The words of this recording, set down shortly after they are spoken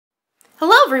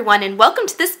Hello everyone and welcome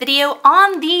to this video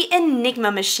on the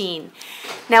Enigma machine.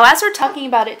 Now as we're talking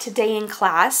about it today in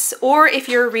class, or if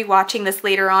you're rewatching this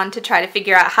later on to try to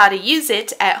figure out how to use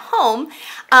it at home,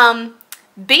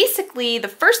 basically the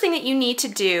first thing that you need to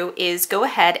do is go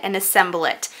ahead and assemble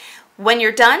it. When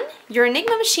you're done, your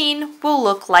Enigma machine will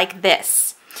look like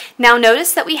this. Now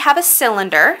notice that we have a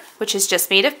cylinder, which is just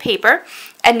made of paper,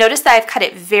 and notice that I've cut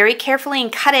it very carefully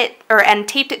and and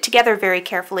taped it together very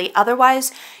carefully.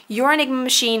 Otherwise, your Enigma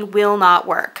machine will not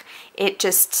work. It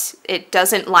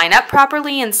doesn't line up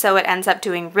properly, and so it ends up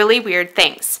doing really weird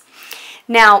things.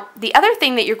 Now, the other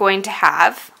thing that you're going to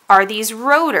have are these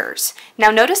rotors.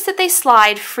 Now notice that they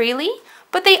slide freely,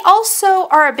 but they also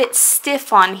are a bit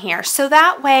stiff on here, so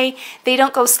that way they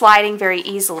don't go sliding very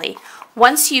easily.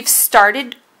 Once you've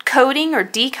started coding or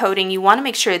decoding, you want to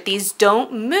make sure that these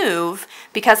don't move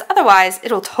because otherwise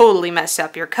it'll totally mess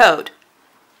up your code.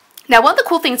 Now, one of the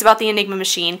cool things about the Enigma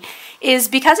machine is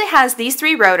because it has these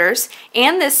three rotors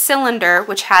and this cylinder,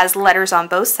 which has letters on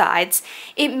both sides,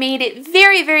 it made it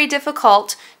very, very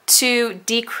difficult to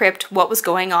decrypt what was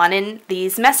going on in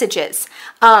these messages.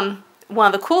 One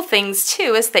of the cool things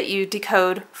too is that you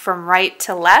decode from right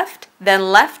to left,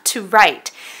 then left to right.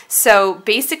 So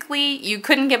basically you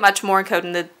couldn't get much more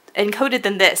encoded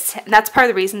than this, and that's part of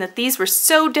the reason that these were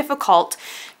so difficult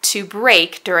to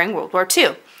break during World War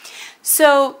II.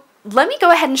 So let me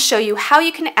go ahead and show you how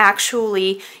you can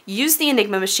actually use the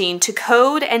Enigma machine to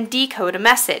code and decode a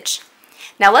message.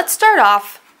 Now let's start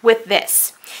off with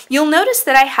this. You'll notice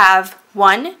that I have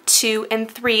 1, 2,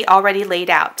 and 3 already laid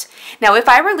out. Now if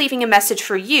I were leaving a message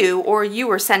for you or you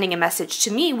were sending a message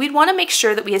to me, we'd want to make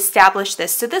sure that we establish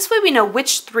this so this way we know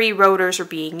which 3 rotors are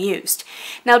being used.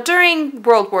 Now during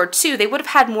World War II they would have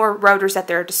had more rotors at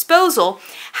their disposal,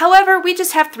 however we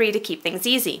just have 3 to keep things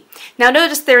easy. Now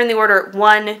notice they're in the order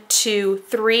 1, 2,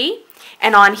 3,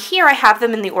 and on here I have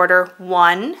them in the order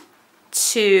 1,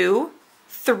 2,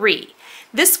 3.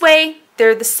 This way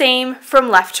they're the same from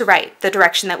left to right, the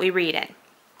direction that we read in.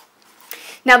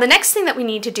 Now the next thing that we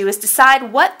need to do is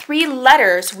decide what 3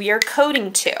 letters we are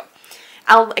coding to.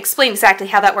 I'll explain exactly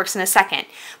how that works in a second.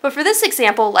 But for this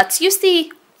example, let's use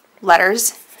the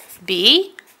letters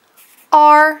B,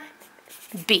 R,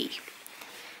 B.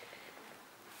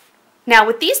 Now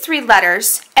with these 3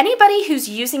 letters, anybody who's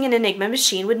using an Enigma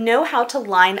machine would know how to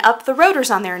line up the rotors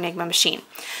on their Enigma machine.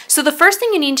 So the first thing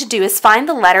you need to do is find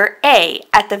the letter A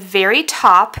at the very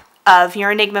top of your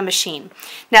Enigma machine.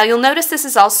 Now you'll notice this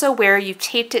is also where you've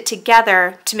taped it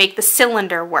together to make the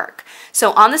cylinder work.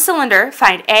 So on the cylinder,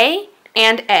 find A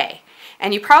and A.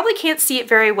 And you probably can't see it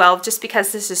very well just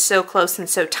because this is so close and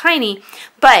so tiny,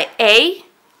 but A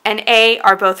and A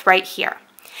are both right here.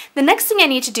 The next thing I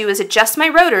need to do is adjust my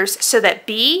rotors so that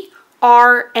B,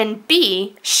 R, and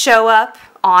B show up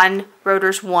on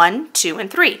rotors 1, 2,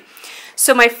 and 3.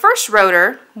 So my first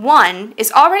rotor, 1, is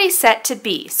already set to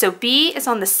B. So B is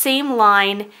on the same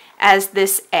line as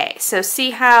this A. So see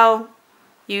how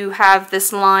you have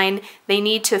this line? They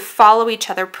need to follow each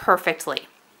other perfectly.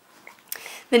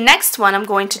 The next one I'm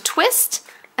going to twist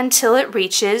until it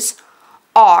reaches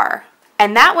R.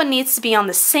 And that one needs to be on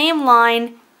the same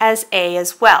line as A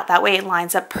as well. That way it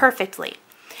lines up perfectly.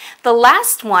 The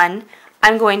last one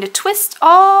I'm going to twist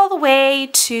all the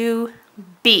way to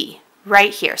B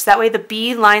right here. So that way the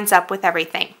B lines up with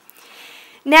everything.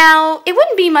 Now it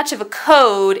wouldn't be much of a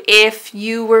code if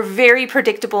you were very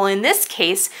predictable in this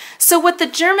case, so what the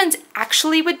Germans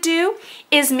actually would do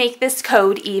is make this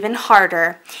code even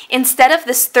harder. Instead of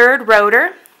this 3rd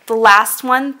rotor, the last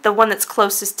one, the one that's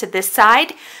closest to this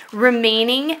side,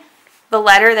 remaining the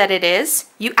letter that it is,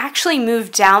 you actually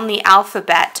move down the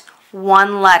alphabet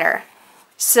 1 letter.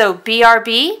 So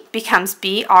BRB becomes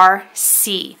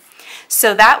BRC.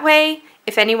 So that way,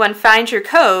 if anyone finds your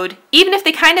code, even if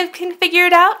they kind of can figure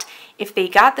it out, if they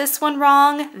got this one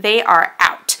wrong, they are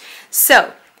out.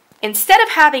 So instead of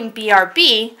having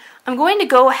BRB, I'm going to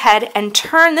go ahead and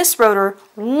turn this rotor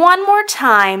one more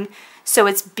time so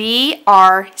it's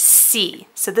BRC.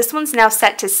 So this one's now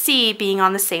set to C, being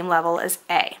on the same level as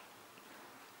A.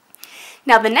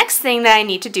 Now the next thing that I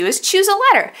need to do is choose a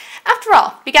letter. After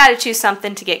all, we got to choose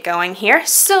something to get going here.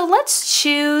 So let's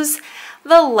choose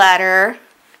the letter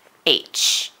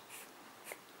H.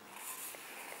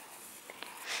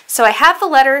 So I have the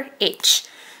letter H.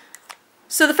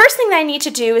 So the first thing that I need to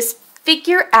do is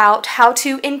figure out how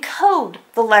to encode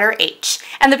the letter H.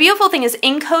 And the beautiful thing is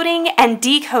encoding and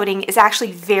decoding is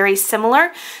actually very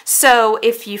similar. So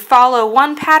if you follow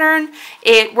one pattern,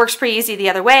 it works pretty easy the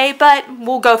other way, but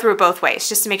we'll go through it both ways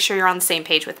just to make sure you're on the same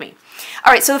page with me.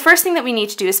 All right, so the first thing that we need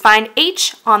to do is find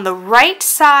H on the right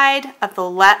side of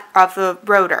the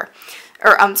rotor.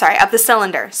 of the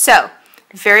cylinder. So,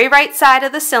 very right side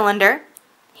of the cylinder,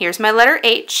 here's my letter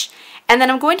H, and then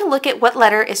I'm going to look at what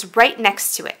letter is right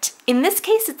next to it. In this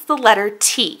case, it's the letter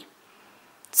T.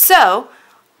 So,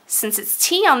 since it's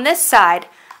T on this side,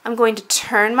 I'm going to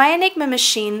turn my Enigma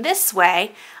machine this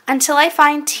way until I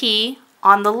find T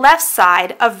on the left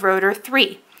side of rotor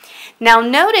 3. Now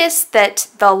notice that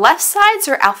the left sides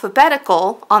are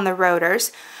alphabetical on the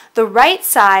rotors. The right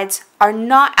sides are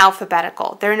not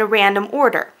alphabetical. They're in a random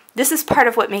order. This is part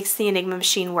of what makes the Enigma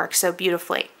machine work so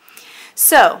beautifully.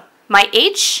 So my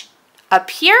H up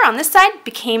here on this side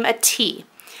became a T.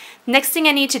 Next thing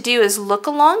I need to do is look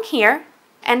along here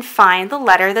and find the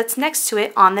letter that's next to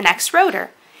it on the next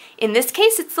rotor. In this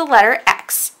case, it's the letter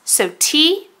X. So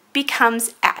T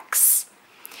becomes X.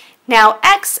 Now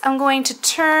X, I'm going to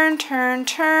turn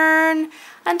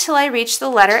until I reach the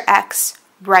letter X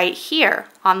right here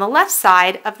on the left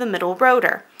side of the middle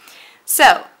rotor.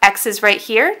 So X is right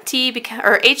here,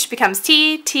 H becomes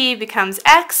T, T becomes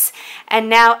X, and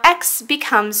now X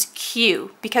becomes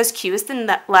Q because Q is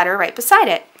the letter right beside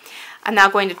it. I'm now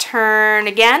going to turn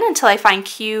again until I find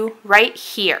Q right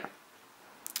here.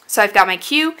 So I've got my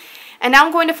Q, and now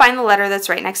I'm going to find the letter that's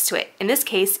right next to it. In this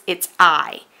case, it's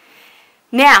I.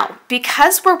 Now,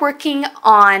 because we're working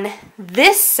on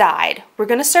this side, we're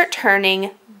going to start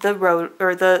turning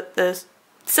the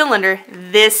cylinder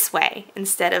this way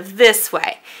instead of this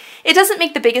way. It doesn't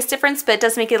make the biggest difference, but it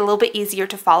does make it a little bit easier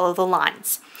to follow the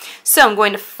lines. So I'm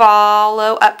going to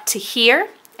follow up to here,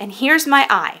 and here's my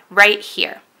I right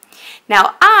here.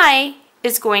 Now I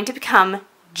is going to become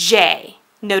J.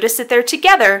 Notice that they're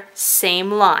together, same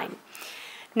line.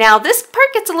 Now this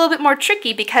part gets a little bit more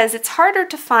tricky because it's harder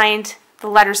to find the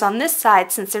letters on this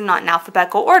side since they're not in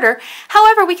alphabetical order.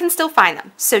 However, we can still find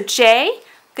them. So J,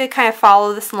 I'm going to kind of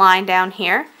follow this line down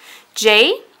here.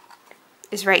 J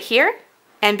is right here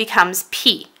and becomes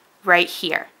P right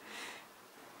here.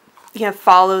 You're going to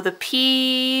follow the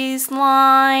P's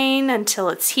line until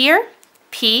it's here.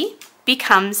 P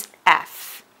becomes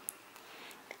F.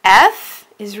 F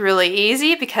is really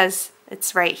easy because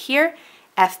it's right here.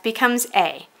 F becomes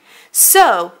A.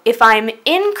 So if I'm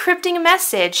encrypting a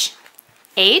message,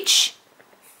 H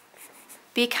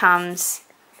becomes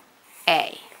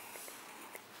A.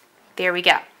 There we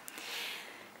go.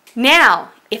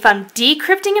 Now, if I'm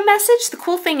decrypting a message, the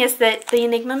cool thing is that the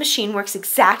Enigma machine works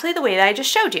exactly the way that I just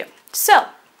showed you. So,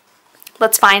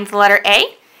 let's find the letter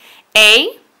A.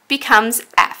 A becomes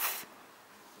F.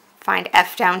 Find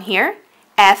F down here.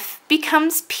 F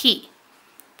becomes P.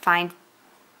 Find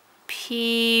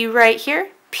P right here.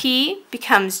 P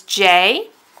becomes J.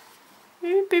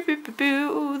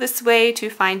 This way to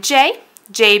find J.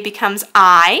 J becomes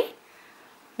I.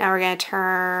 Now we're going to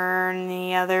turn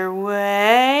the other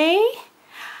way.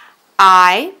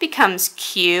 I becomes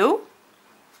Q.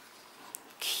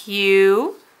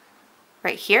 Q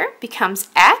right here becomes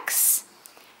X.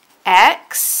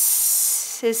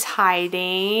 X is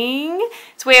hiding.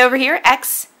 It's way over here.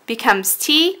 X becomes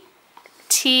T.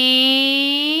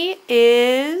 T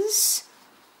is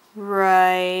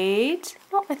right.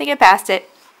 Oh, I think I passed it.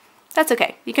 That's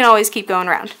okay. You can always keep going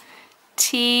around.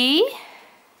 T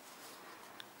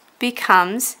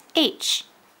becomes H.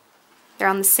 They're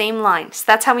on the same line. So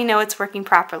that's how we know it's working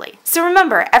properly. So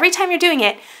remember, every time you're doing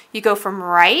it, you go from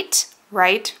right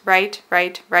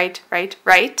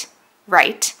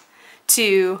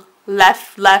to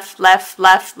left, left, left,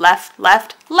 left, left,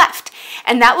 left, left.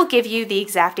 And that will give you the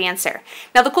exact answer.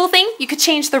 Now the cool thing, you could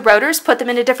change the rotors, put them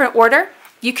in a different order.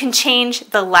 You can change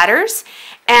the letters,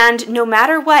 and no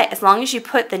matter what, as long as you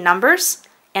put the numbers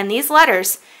and these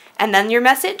letters and then your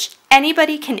message,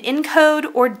 anybody can encode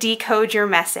or decode your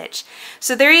message.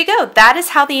 So there you go. That is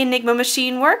how the Enigma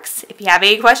machine works. If you have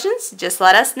any questions, just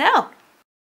let us know.